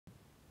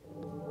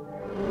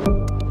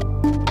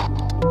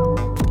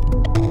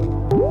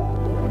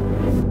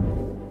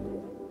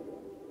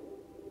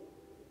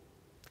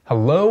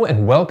Hello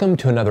and welcome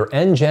to another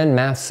NGen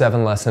Math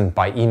 7 lesson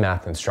by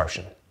eMath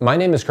Instruction. My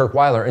name is Kirk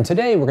Weiler and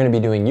today we're going to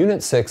be doing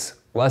Unit 6,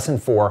 Lesson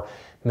 4,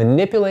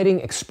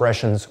 Manipulating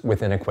Expressions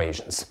within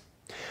Equations.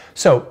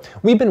 So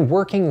we've been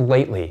working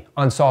lately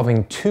on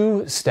solving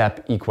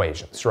two-step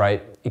equations,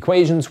 right?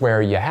 Equations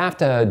where you have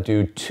to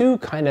do two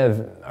kind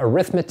of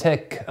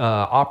arithmetic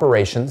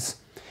operations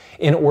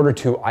in order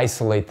to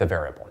isolate the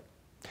variable.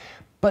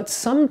 But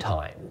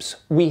sometimes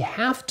we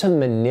have to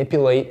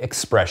manipulate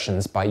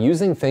expressions by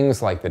using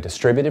things like the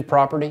distributive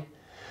property,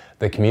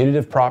 the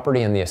commutative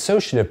property, and the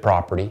associative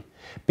property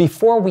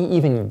before we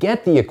even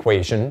get the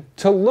equation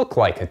to look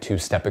like a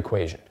two-step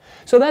equation.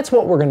 So that's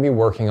what we're going to be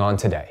working on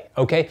today,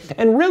 okay?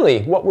 And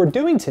really, what we're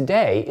doing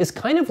today is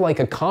kind of like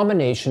a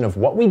combination of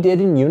what we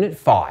did in Unit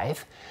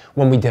 5,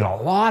 when we did a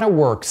lot of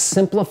work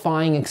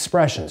simplifying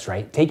expressions,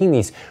 right? Taking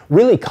these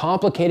really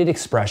complicated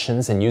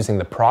expressions and using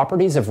the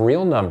properties of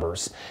real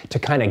numbers to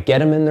kind of get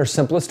them in their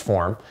simplest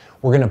form.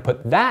 We're going to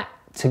put that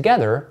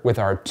together with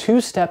our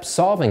two-step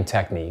solving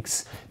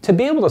techniques to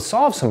be able to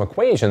solve some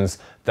equations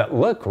that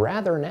look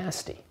rather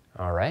nasty,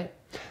 all right?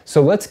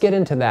 So let's get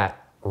into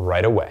that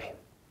right away.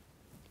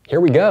 Here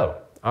we go.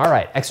 All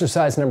right,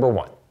 exercise number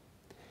 1.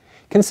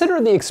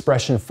 Consider the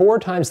expression 4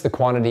 times the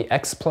quantity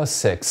x plus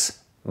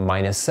 6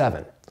 minus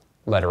 7.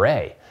 Letter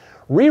A.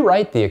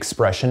 Rewrite the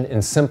expression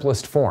in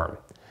simplest form.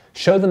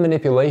 Show the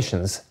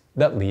manipulations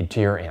that lead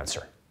to your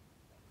answer.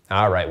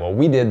 All right, well,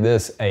 we did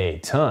this a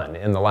ton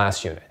in the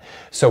last unit.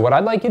 So what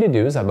I'd like you to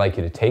do is I'd like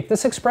you to take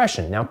this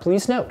expression. Now,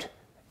 please note,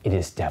 it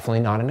is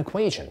definitely not an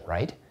equation,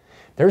 right?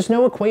 There's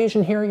no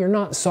equation here. You're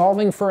not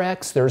solving for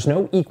x. There's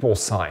no equal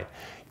sign.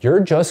 You're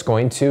just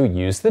going to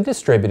use the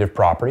distributive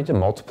property to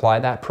multiply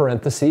that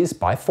parentheses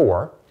by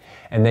 4.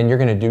 And then you're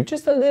going to do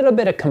just a little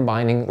bit of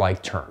combining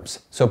like terms.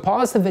 So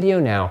pause the video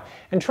now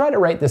and try to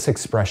write this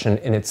expression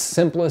in its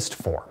simplest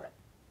form.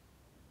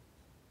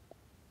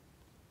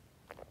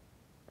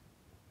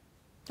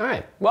 All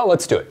right, well,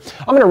 let's do it.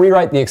 I'm going to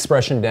rewrite the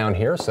expression down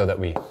here so that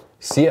we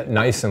see it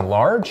nice and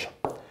large.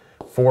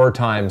 4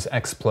 times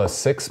x plus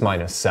 6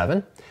 minus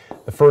 7.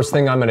 The first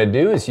thing I'm going to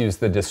do is use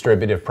the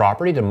distributive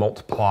property to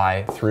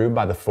multiply through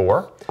by the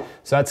 4.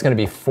 So that's going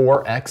to be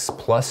 4x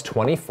plus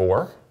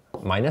 24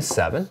 minus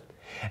 7.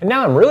 And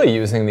now I'm really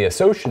using the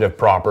associative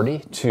property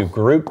to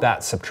group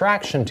that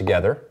subtraction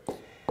together,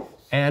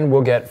 and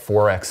we'll get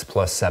 4x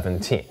plus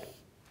 17.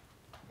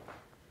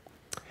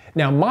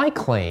 Now my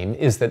claim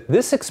is that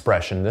this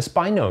expression, this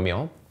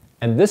binomial,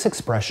 and this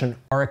expression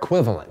are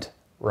equivalent,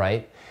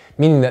 right?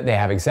 Meaning that they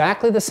have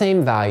exactly the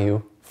same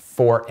value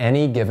for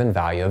any given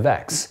value of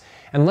x.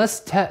 And let's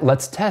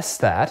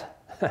test that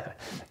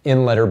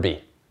in letter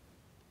B.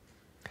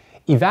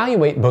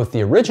 Evaluate both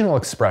the original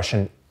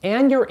expression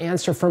and your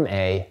answer from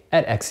A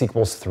at x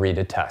equals 3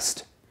 to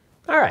test.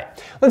 All right,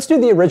 let's do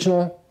the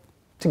original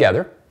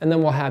together, and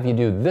then we'll have you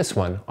do this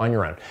one on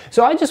your own.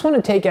 So I just want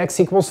to take x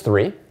equals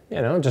 3,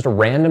 just a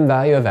random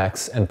value of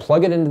x, and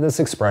plug it into this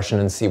expression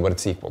and see what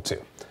it's equal to.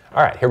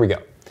 All right, here we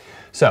go.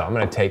 So I'm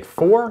going to take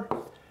 4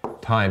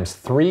 times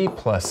 3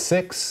 plus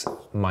 6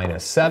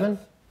 minus 7.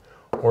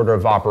 Order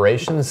of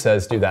operations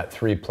says do that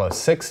 3 plus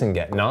 6 and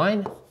get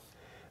 9.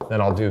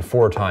 Then I'll do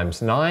 4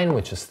 times 9,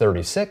 which is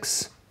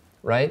 36,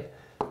 right?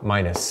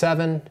 Minus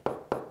 7,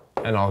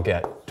 and I'll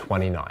get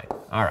 29.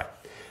 All right,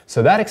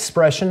 so that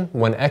expression,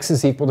 when x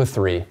is equal to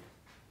 3,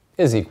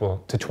 is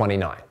equal to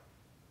 29.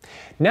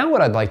 Now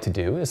what I'd like to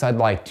do is I'd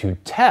like to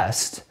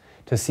test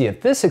to see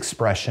if this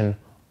expression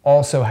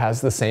also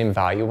has the same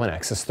value when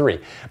x is 3.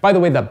 By the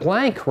way, the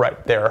blank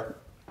right there,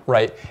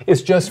 right,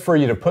 is just for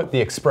you to put the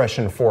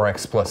expression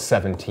 4x plus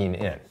 17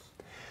 in.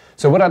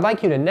 So what I'd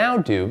like you to now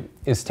do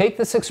is take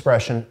this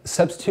expression,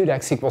 substitute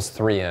x equals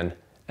 3 in,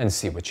 and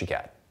see what you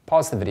get.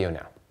 Pause the video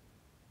now.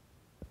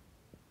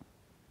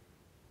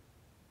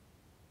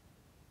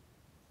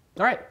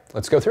 All right,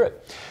 let's go through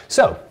it.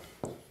 So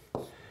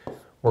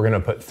we're going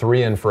to put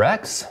 3 in for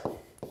x.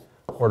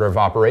 Order of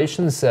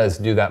operations says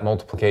do that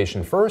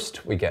multiplication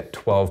first. We get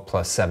 12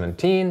 plus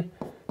 17.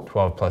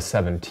 12 plus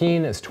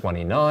 17 is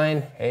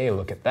 29. Hey,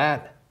 look at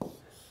that.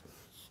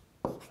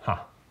 Huh.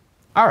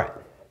 All right.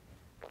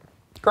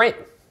 Great.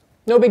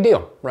 No big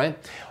deal, right?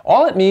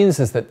 All it means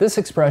is that this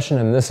expression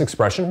and this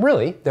expression,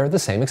 really, they're the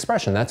same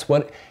expression. That's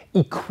what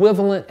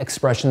equivalent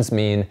expressions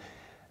mean.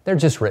 They're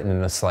just written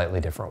in a slightly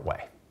different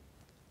way.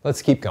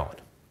 Let's keep going.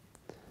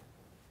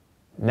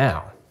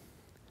 Now,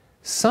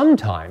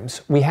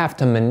 sometimes we have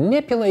to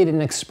manipulate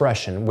an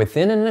expression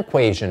within an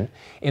equation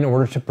in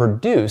order to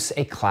produce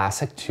a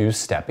classic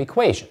two-step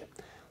equation.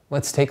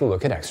 Let's take a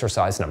look at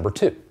exercise number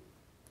 2.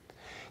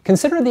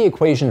 Consider the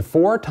equation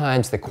 4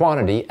 times the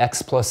quantity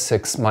x plus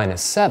 6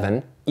 minus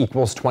 7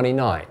 equals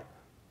 29.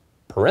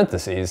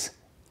 Parentheses,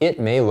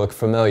 it may look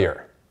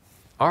familiar.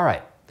 All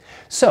right,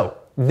 so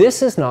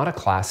this is not a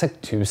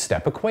classic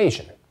two-step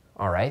equation,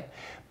 all right?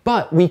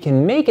 But we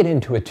can make it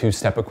into a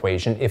two-step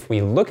equation if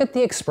we look at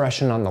the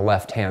expression on the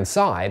left-hand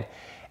side,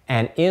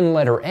 and in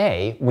letter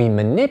A, we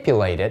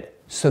manipulate it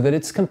so that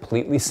it's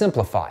completely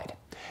simplified.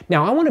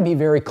 Now, I want to be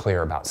very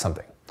clear about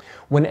something.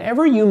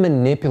 Whenever you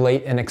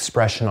manipulate an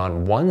expression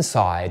on one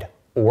side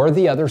or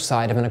the other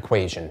side of an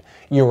equation,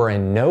 you are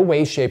in no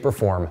way, shape, or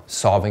form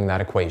solving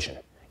that equation.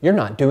 You're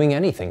not doing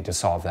anything to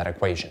solve that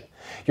equation.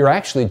 You're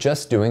actually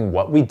just doing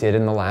what we did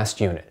in the last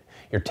unit.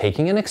 You're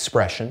taking an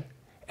expression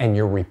and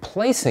you're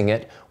replacing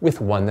it with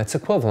one that's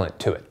equivalent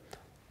to it.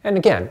 And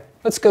again,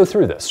 let's go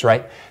through this,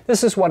 right?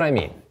 This is what I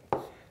mean,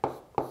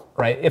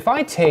 right? If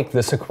I take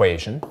this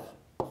equation,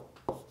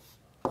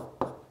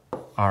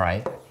 all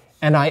right,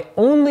 and I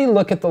only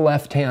look at the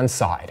left-hand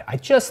side, I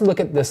just look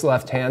at this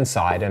left-hand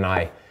side and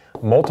I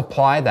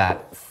multiply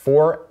that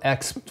 4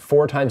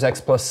 times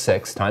x plus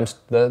 6 times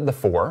the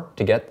 4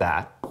 to get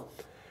that,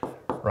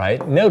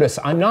 right? Notice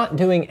I'm not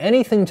doing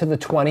anything to the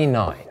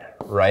 29,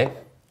 right?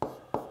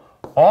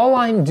 All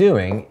I'm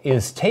doing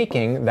is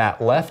taking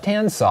that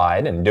left-hand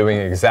side and doing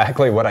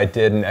exactly what I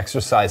did in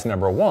exercise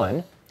number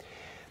 1,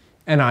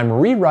 and I'm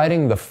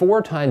rewriting the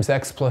 4 times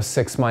x plus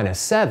 6 minus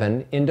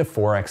 7 into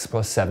 4x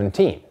plus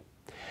 17.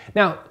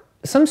 Now,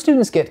 some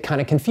students get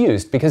kind of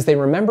confused because they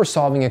remember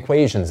solving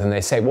equations and they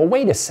say, well,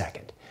 wait a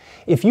second.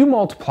 If you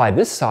multiply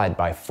this side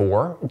by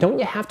 4, don't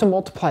you have to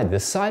multiply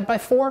this side by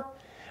 4?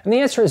 And the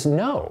answer is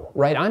no,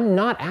 right? I'm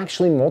not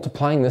actually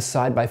multiplying this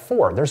side by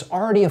 4. There's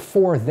already a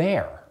 4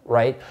 there,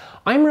 right?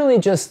 I'm really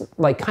just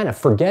like kind of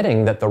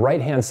forgetting that the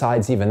right-hand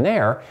side's even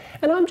there,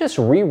 and I'm just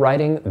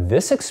rewriting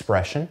this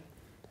expression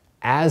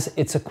as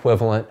its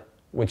equivalent,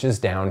 which is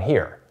down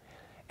here.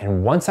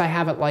 And once I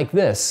have it like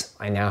this,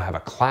 I now have a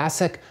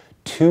classic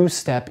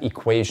two-step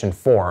equation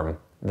form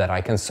that I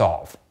can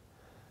solve.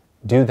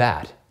 Do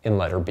that in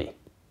letter B.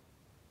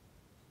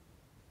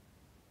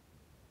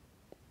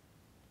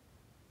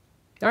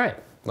 All right,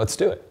 let's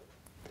do it.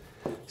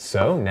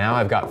 So now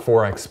I've got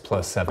 4x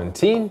plus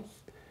 17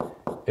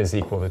 is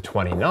equal to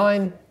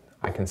 29.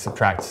 I can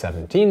subtract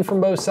 17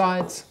 from both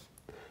sides,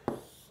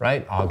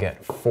 right? I'll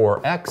get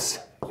 4x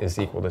is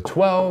equal to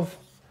 12.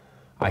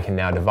 I can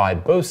now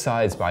divide both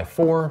sides by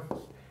 4,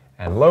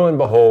 and lo and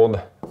behold,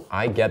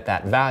 I get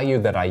that value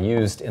that I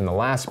used in the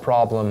last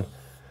problem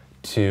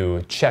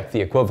to check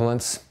the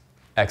equivalence,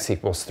 x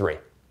equals 3.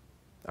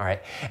 All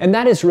right, and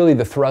that is really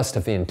the thrust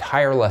of the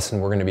entire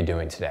lesson we're going to be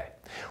doing today.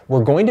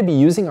 We're going to be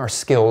using our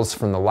skills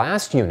from the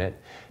last unit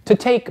to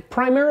take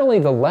primarily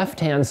the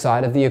left-hand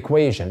side of the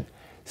equation,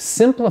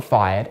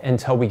 simplify it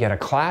until we get a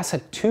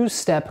classic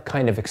two-step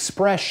kind of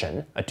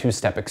expression, a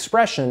two-step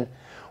expression,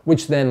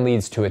 which then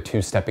leads to a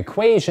two-step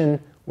equation,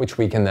 which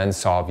we can then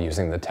solve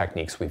using the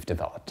techniques we've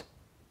developed.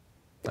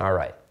 All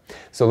right,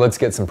 so let's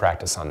get some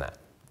practice on that.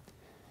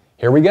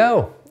 Here we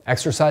go,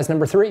 exercise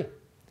number 3.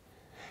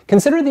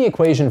 Consider the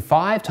equation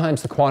 5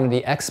 times the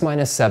quantity x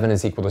minus 7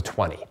 is equal to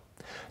 20.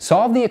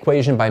 Solve the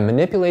equation by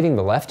manipulating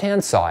the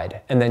left-hand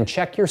side and then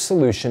check your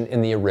solution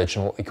in the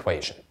original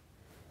equation.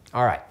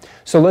 All right,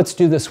 so let's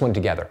do this one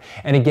together.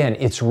 And again,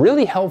 it's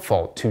really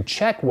helpful to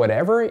check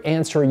whatever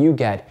answer you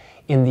get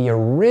in the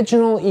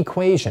original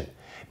equation,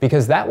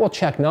 because that will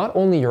check not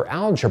only your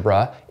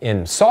algebra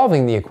in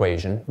solving the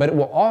equation, but it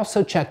will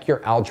also check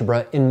your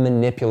algebra in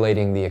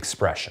manipulating the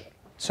expression.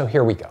 So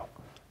here we go,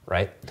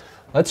 right?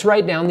 Let's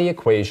write down the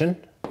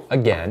equation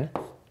again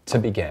to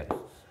begin.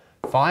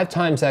 5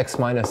 times x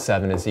minus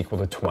 7 is equal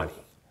to 20.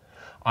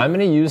 I'm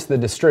going to use the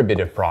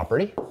distributive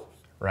property,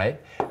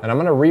 right? And I'm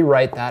going to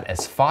rewrite that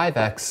as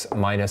 5x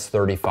minus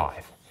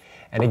 35.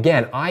 And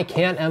again, I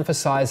can't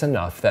emphasize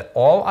enough that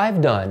all I've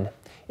done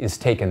is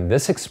taken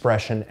this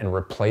expression and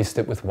replaced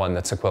it with one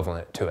that's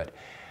equivalent to it.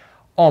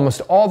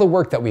 Almost all the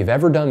work that we've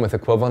ever done with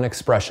equivalent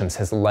expressions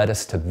has led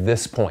us to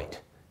this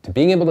point, to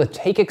being able to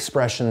take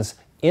expressions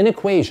in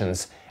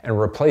equations and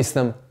replace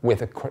them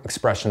with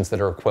expressions that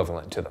are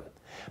equivalent to them.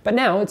 But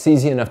now it's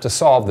easy enough to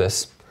solve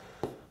this.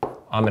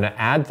 I'm going to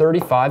add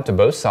 35 to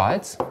both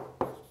sides.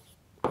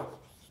 All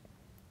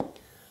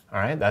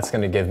right, that's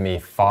going to give me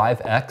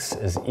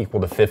 5x is equal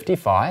to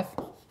 55.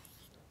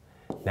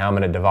 Now I'm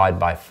going to divide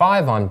by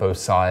 5 on both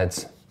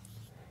sides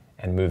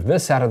and move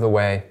this out of the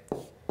way,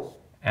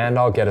 and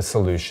I'll get a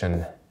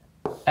solution,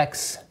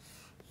 x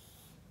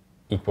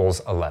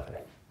equals 11.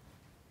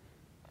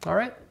 All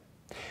right?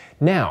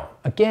 Now,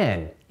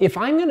 again, if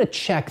I'm going to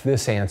check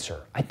this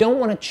answer, I don't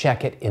want to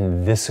check it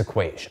in this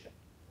equation,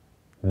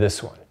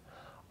 this one.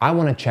 I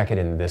want to check it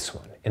in this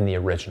one, in the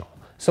original.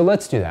 So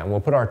let's do that, and we'll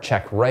put our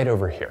check right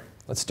over here.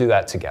 Let's do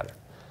that together.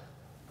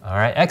 All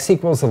right, x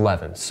equals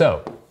 11.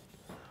 So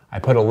I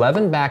put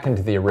 11 back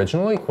into the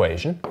original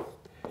equation,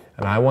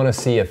 and I want to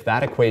see if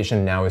that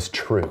equation now is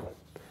true.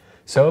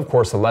 So, of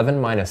course,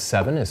 11 minus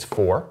 7 is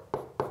 4,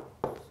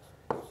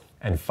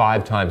 and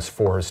 5 times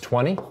 4 is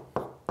 20,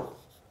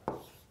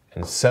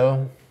 and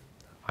so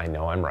I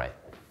know I'm right.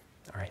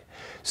 All right.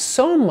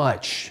 So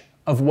much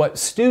of what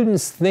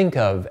students think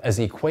of as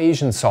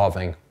equation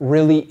solving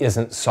really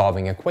isn't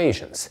solving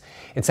equations.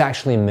 It's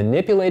actually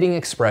manipulating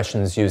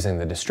expressions using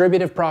the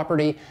distributive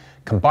property,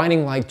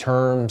 combining like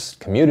terms,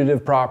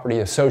 commutative property,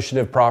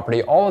 associative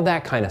property, all of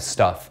that kind of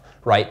stuff,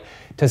 right,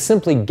 to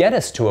simply get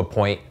us to a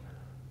point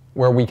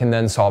where we can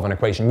then solve an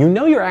equation. You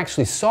know you're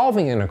actually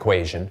solving an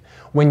equation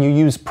when you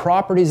use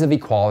properties of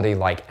equality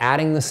like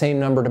adding the same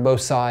number to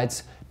both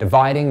sides,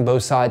 dividing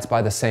both sides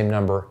by the same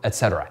number,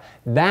 etc.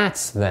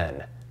 That's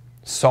then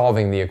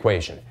solving the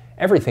equation.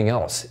 Everything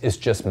else is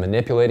just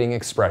manipulating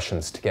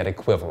expressions to get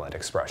equivalent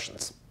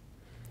expressions.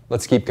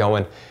 Let's keep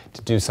going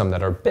to do some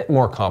that are a bit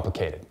more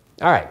complicated.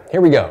 All right, here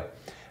we go.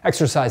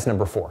 Exercise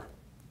number 4.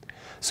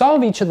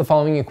 Solve each of the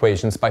following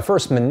equations by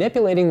first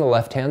manipulating the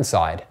left-hand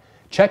side.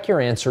 Check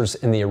your answers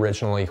in the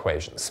original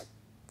equations.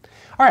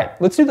 All right,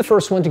 let's do the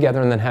first one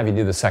together and then have you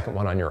do the second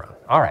one on your own.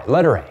 All right,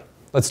 letter A.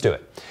 Let's do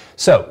it.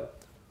 So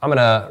I'm going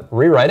to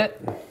rewrite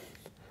it.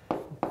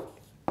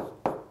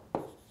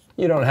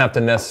 You don't have to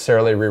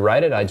necessarily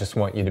rewrite it. I just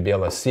want you to be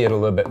able to see it a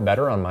little bit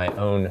better on my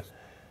own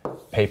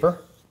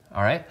paper.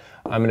 All right,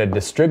 I'm going to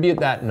distribute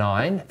that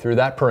 9 through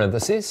that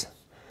parentheses.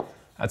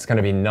 That's going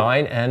to be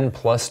 9n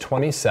plus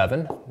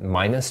 27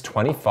 minus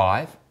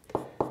 25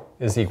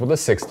 is equal to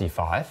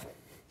 65.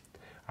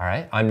 All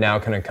right, I'm now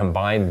going to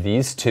combine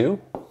these two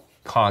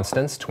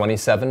constants.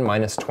 27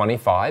 minus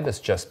 25 is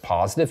just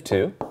positive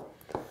 2.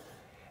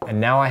 And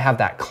now I have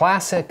that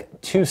classic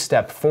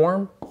two-step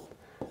form,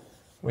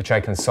 which I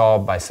can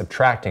solve by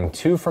subtracting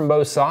 2 from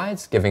both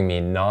sides, giving me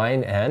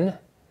 9n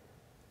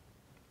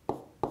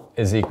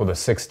is equal to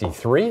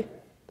 63.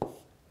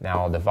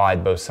 Now I'll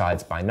divide both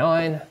sides by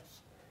 9,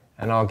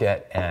 and I'll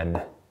get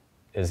n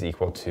is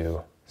equal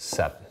to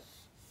 7.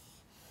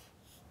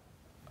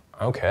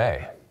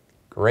 Okay,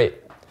 great.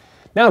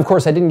 Now, of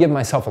course, I didn't give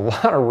myself a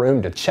lot of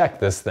room to check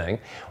this thing.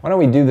 Why don't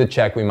we do the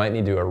check? We might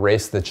need to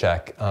erase the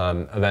check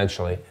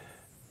eventually,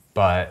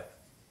 but,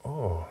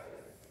 oh,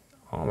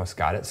 almost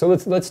got it. So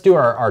let's do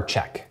our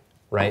check,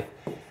 right?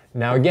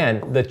 Now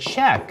again, the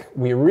check,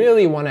 we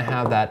really want to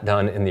have that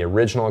done in the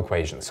original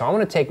equation. So I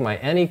want to take my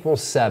n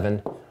equals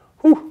 7,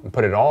 and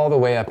put it all the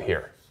way up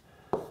here.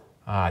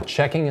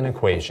 Checking an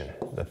equation,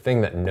 the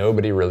thing that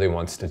nobody really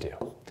wants to do.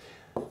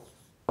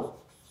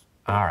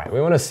 All right,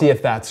 we want to see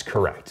if that's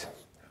correct.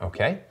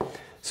 Okay,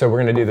 so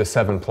we're going to do the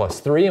 7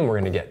 plus 3, and we're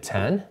going to get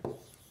 10.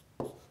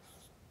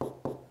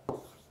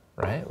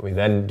 Right, we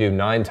then do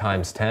 9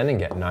 times 10 and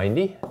get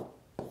 90.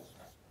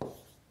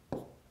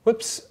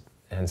 Whoops,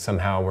 and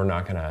somehow we're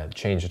not going to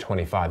change a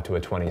 25 to a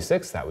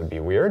 26. That would be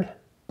weird.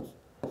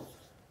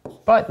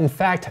 But in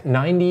fact,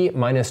 90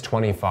 minus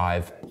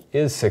 25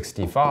 is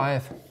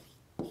 65.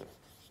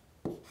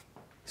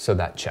 So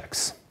that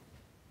checks.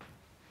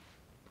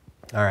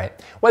 All right,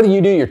 whether you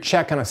do your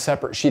check on a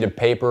separate sheet of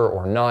paper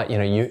or not, you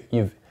know,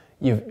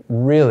 you've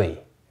really,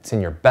 it's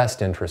in your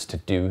best interest to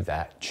do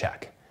that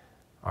check.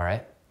 All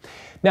right.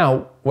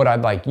 Now, what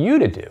I'd like you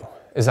to do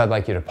is I'd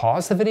like you to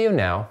pause the video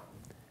now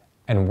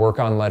and work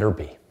on letter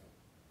B.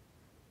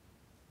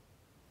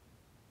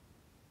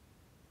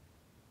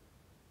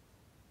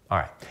 All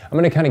right, I'm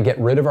going to kind of get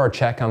rid of our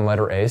check on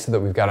letter A so that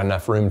we've got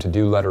enough room to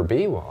do letter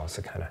B. We'll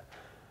also kind of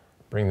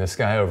bring this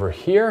guy over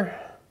here.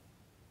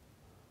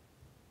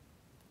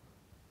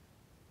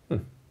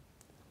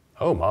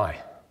 Oh my.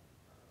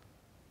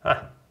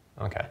 Huh,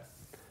 okay.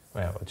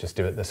 Well, we'll just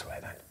do it this way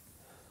then.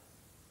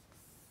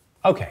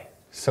 Okay,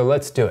 so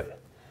let's do it.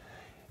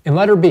 In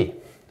letter B,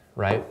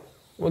 right,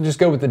 we'll just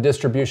go with the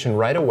distribution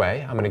right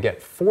away. I'm going to get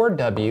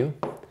 4w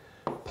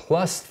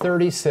plus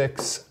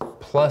 36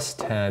 plus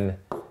 10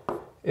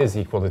 is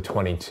equal to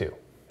 22.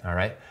 All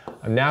right,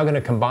 I'm now going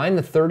to combine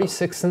the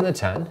 36 and the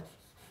 10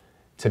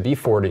 to be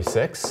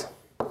 46.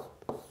 All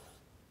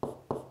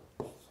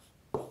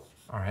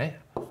right,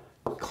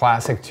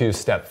 classic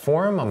two-step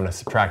form. I'm going to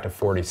subtract a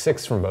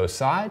 46 from both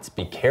sides.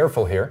 Be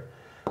careful here.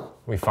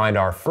 We find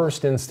our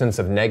first instance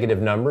of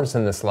negative numbers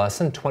in this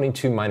lesson.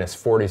 22 minus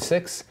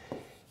 46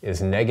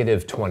 is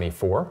negative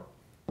 24.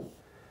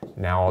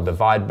 Now I'll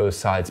divide both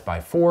sides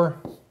by 4,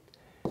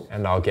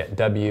 and I'll get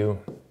w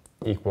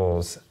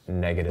equals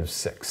negative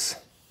 6.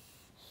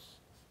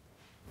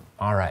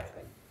 All right.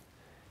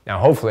 Now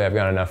hopefully I've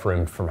got enough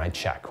room for my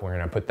check. We're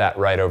going to put that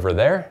right over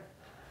there.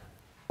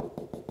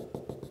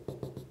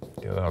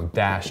 Do a little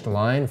dashed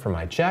line for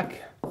my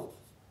check.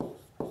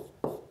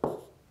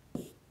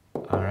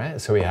 All right,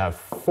 so we have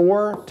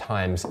 4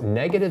 times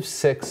negative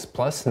 6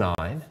 plus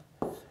 9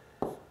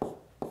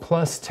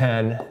 plus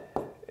 10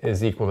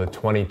 is equal to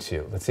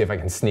 22. Let's see if I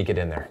can sneak it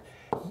in there.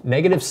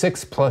 Negative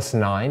 6 plus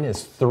 9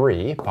 is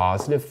 3,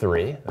 positive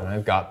 3. Then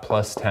I've got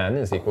plus 10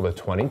 is equal to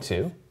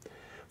 22.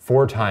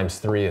 4 times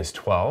 3 is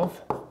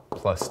 12,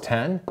 plus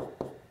 10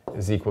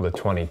 is equal to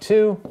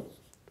 22.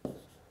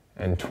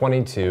 And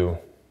 22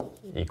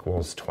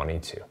 equals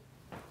 22.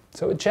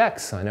 So it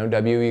checks. I know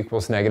w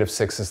equals negative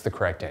 6 is the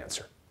correct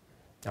answer.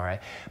 All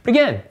right, but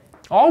again,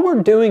 all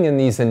we're doing in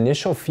these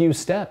initial few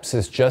steps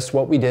is just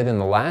what we did in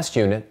the last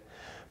unit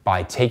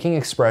by taking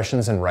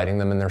expressions and writing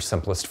them in their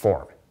simplest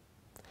form.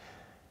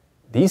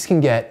 These can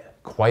get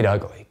quite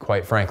ugly,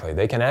 quite frankly.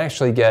 They can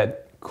actually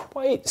get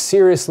quite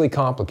seriously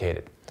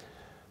complicated.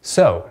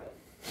 So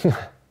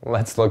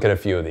let's look at a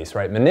few of these,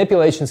 right?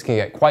 Manipulations can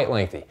get quite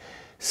lengthy.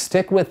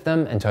 Stick with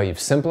them until you've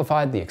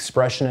simplified the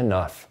expression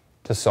enough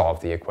to solve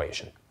the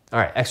equation. All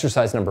right,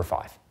 exercise number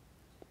 5.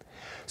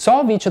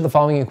 Solve each of the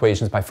following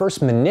equations by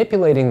first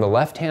manipulating the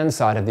left-hand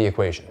side of the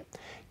equation.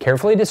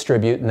 Carefully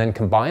distribute and then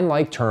combine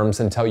like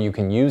terms until you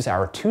can use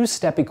our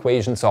two-step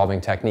equation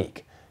solving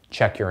technique.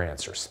 Check your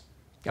answers.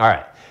 All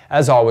right,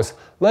 as always,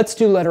 let's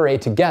do letter A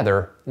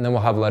together, and then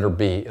we'll have letter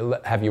B,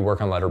 have you work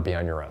on letter B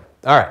on your own.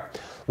 All right,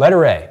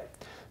 letter A.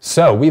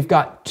 So we've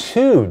got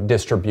two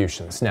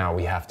distributions now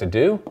we have to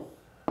do.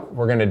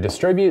 We're going to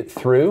distribute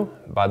through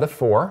by the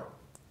 4,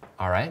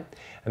 all right,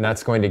 and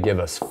that's going to give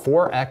us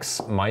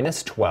 4x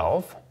minus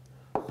 12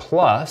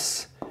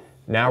 plus,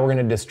 now we're going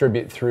to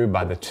distribute through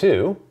by the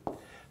 2,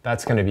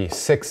 that's going to be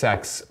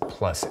 6x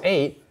plus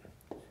 8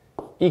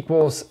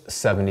 equals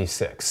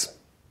 76,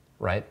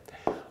 right?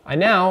 I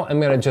now am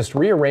going to just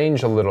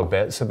rearrange a little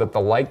bit so that the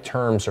like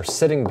terms are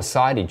sitting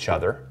beside each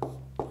other,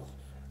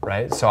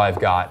 right? So I'm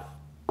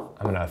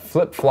going to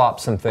flip-flop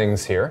some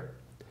things here.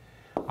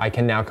 I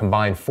can now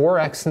combine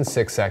 4x and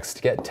 6x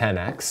to get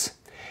 10x.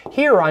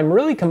 Here I'm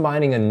really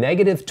combining a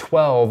negative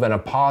 12 and a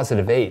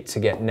positive 8 to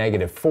get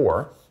negative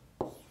 4.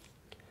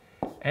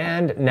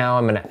 And now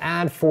I'm going to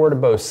add 4 to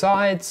both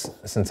sides.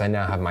 Since I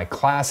now have my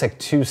classic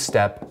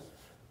two-step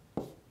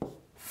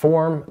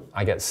form,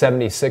 I get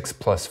 76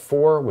 plus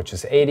 4, which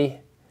is 80.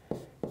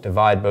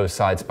 Divide both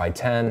sides by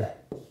 10,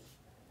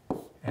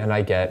 and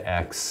I get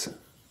x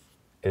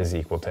is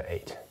equal to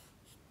 8,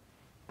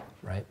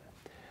 right?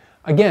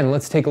 Again,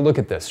 let's take a look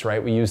at this,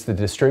 right? We use the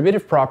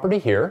distributive property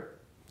here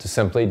to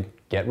simply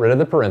get rid of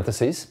the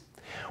parentheses.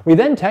 We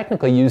then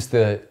technically use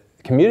the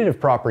commutative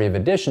property of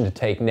addition to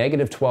take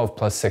negative 12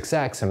 plus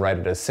 6x and write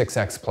it as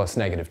 6x plus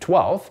negative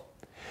 12.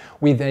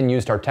 We then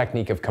used our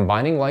technique of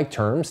combining like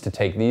terms to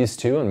take these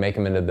two and make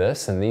them into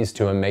this, and these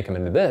two and make them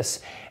into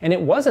this. And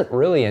it wasn't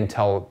really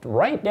until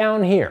right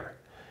down here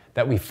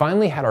that we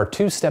finally had our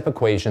two-step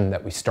equation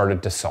that we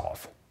started to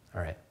solve.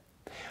 All right.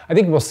 I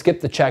think we'll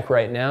skip the check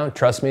right now.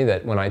 Trust me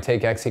that when I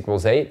take x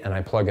equals 8 and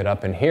I plug it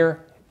up in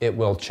here, it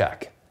will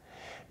check.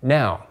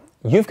 Now,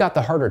 you've got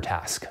the harder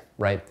task,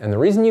 right? And the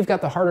reason you've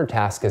got the harder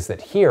task is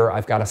that here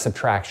I've got a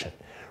subtraction.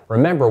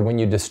 Remember, when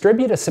you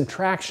distribute a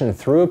subtraction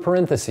through a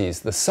parentheses,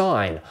 the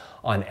sign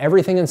on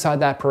everything inside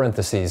that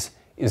parentheses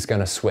is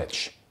going to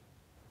switch.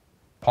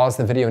 Pause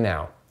the video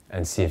now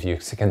and see if you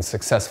can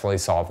successfully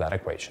solve that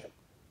equation.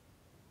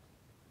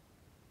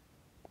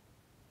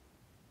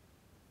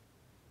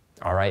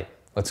 All right,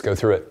 let's go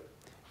through it.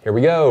 Here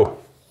we go.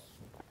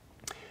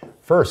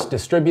 First,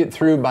 distribute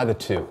through by the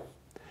 2.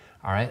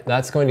 All right,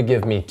 that's going to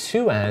give me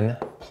 2n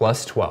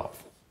plus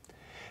 12.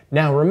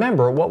 Now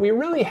remember, what we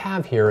really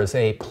have here is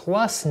a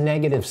plus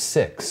negative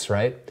 6,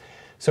 right?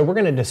 So we're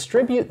going to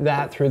distribute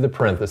that through the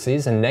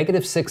parentheses, and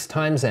negative 6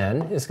 times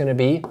n is going to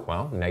be,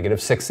 well, negative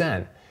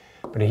 6n.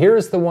 But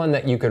here's the one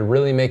that you could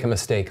really make a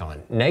mistake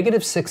on.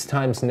 Negative 6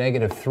 times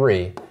negative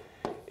 3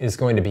 is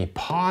going to be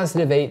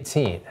positive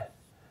 18.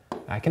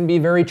 That can be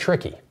very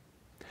tricky.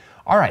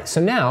 All right,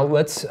 so now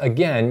let's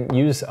again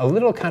use a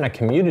little kind of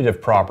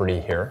commutative property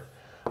here.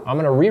 I'm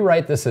going to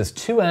rewrite this as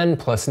 2n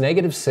plus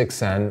negative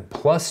 6n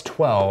plus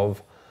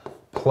 12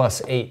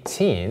 plus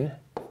 18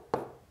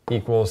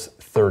 equals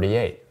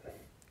 38.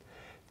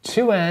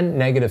 2n,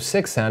 negative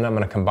 6n, I'm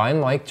going to combine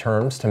like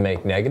terms to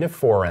make negative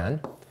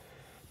 4n.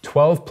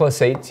 12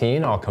 plus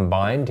 18, I'll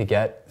combine to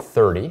get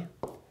 30.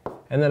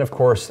 And then, of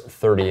course,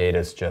 38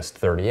 is just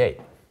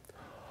 38.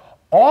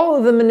 All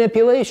of the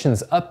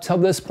manipulations up till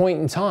this point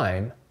in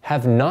time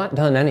have not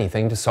done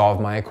anything to solve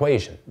my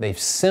equation. They've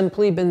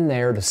simply been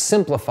there to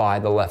simplify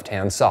the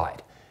left-hand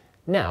side.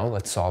 Now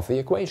let's solve the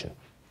equation.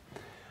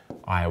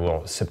 I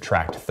will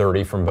subtract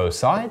 30 from both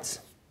sides.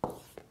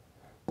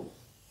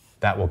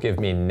 That will give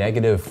me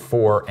negative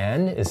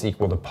 4n is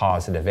equal to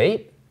positive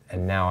 8.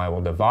 And now I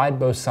will divide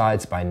both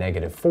sides by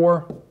negative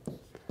 4.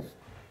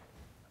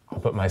 I'll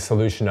put my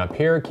solution up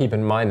here. Keep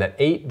in mind that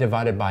 8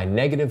 divided by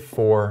negative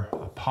 4, a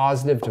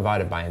positive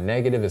divided by a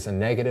negative is a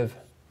negative.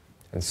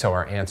 And so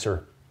our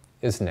answer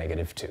is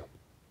negative 2.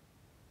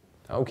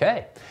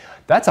 Okay,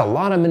 that's a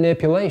lot of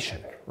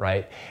manipulation,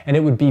 right? And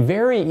it would be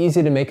very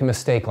easy to make a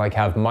mistake like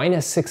have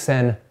minus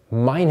 6n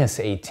minus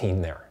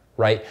 18 there,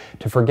 right?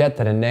 To forget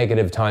that a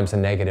negative times a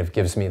negative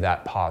gives me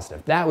that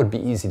positive. That would be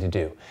easy to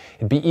do.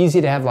 It'd be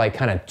easy to have like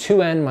kind of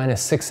 2n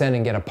minus 6n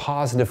and get a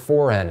positive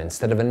 4n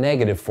instead of a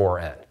negative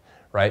 4n,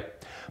 right?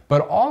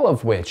 But all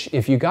of which,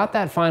 if you got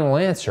that final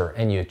answer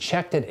and you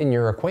checked it in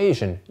your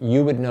equation,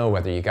 you would know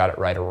whether you got it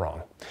right or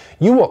wrong.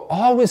 You will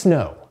always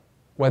know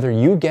whether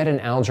you get an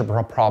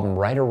algebra problem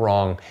right or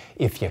wrong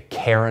if you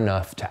care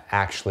enough to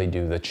actually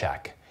do the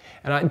check.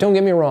 And don't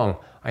get me wrong,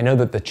 I know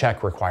that the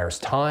check requires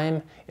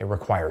time, it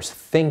requires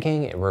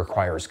thinking, it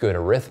requires good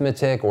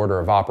arithmetic, order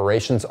of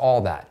operations, all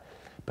that.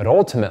 But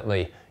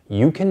ultimately,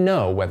 you can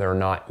know whether or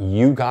not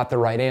you got the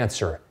right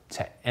answer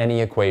to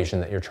any equation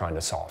that you're trying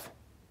to solve.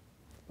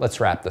 Let's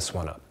wrap this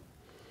one up.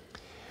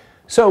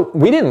 So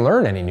we didn't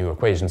learn any new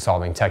equation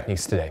solving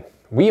techniques today.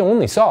 We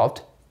only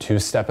solved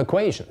two-step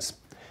equations.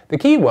 The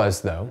key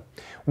was, though,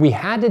 we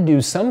had to do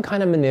some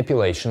kind of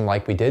manipulation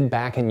like we did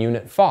back in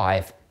Unit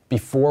 5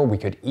 before we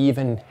could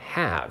even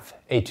have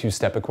a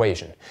two-step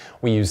equation.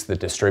 We used the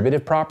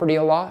distributive property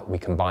a lot, we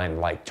combined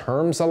like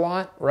terms a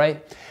lot,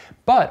 right?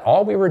 But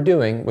all we were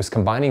doing was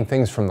combining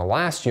things from the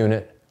last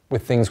unit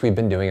with things we've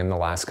been doing in the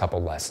last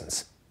couple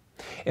lessons.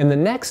 In the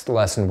next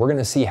lesson, we're going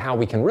to see how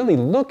we can really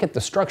look at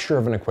the structure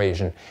of an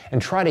equation and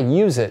try to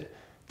use it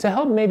to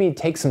help maybe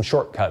take some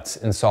shortcuts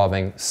in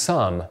solving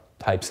some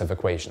types of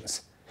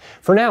equations.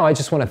 For now, I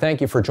just want to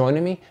thank you for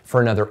joining me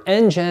for another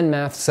NGen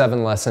Math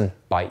 7 lesson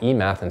by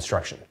eMath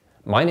Instruction.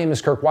 My name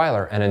is Kirk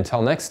Weiler, and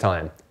until next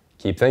time,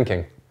 keep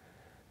thinking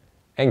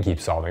and keep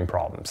solving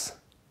problems.